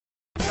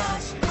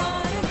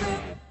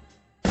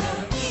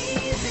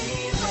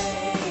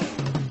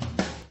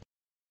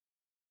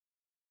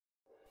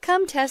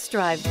Come test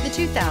drive the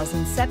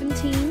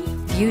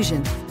 2017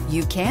 Fusion.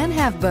 You can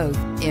have both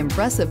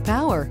impressive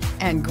power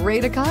and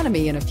great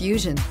economy in a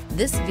Fusion.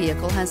 This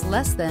vehicle has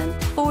less than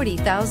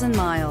 40,000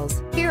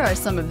 miles. Here are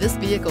some of this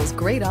vehicle's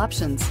great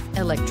options: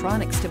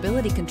 electronic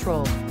stability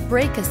control,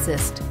 brake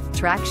assist,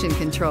 traction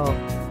control,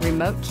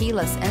 remote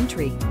keyless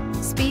entry,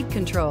 speed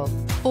control,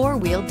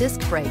 four-wheel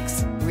disc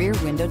brakes, rear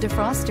window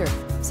defroster,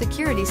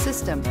 security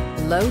system,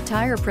 low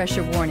tire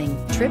pressure warning,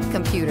 trip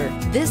computer.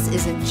 This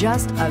isn't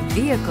just a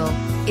vehicle,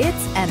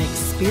 it's an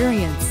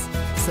experience.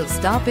 So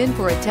stop in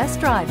for a test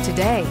drive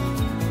today.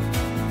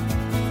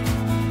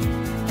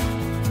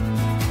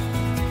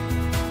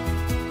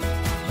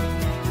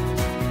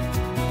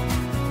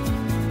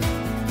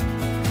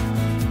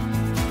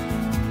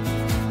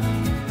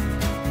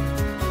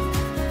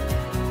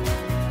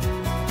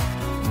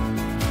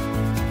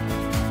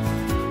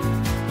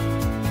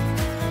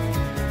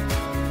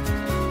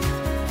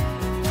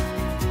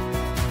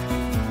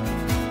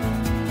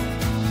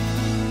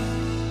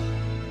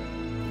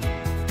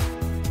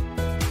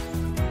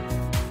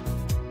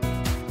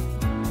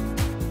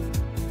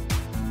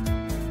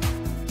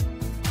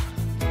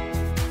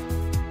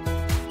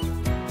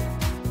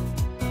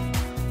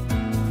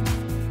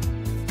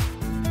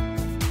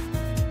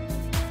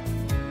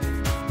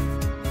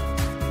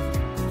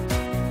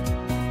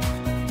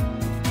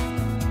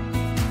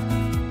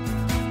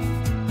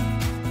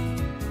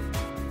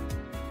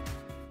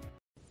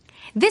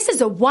 This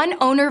is a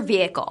one-owner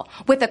vehicle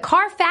with a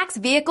Carfax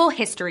Vehicle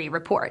History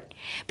Report.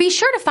 Be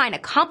sure to find a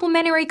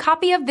complimentary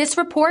copy of this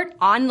report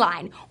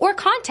online or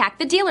contact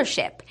the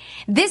dealership.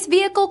 This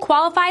vehicle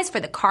qualifies for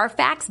the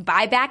Carfax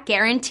Buyback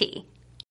Guarantee.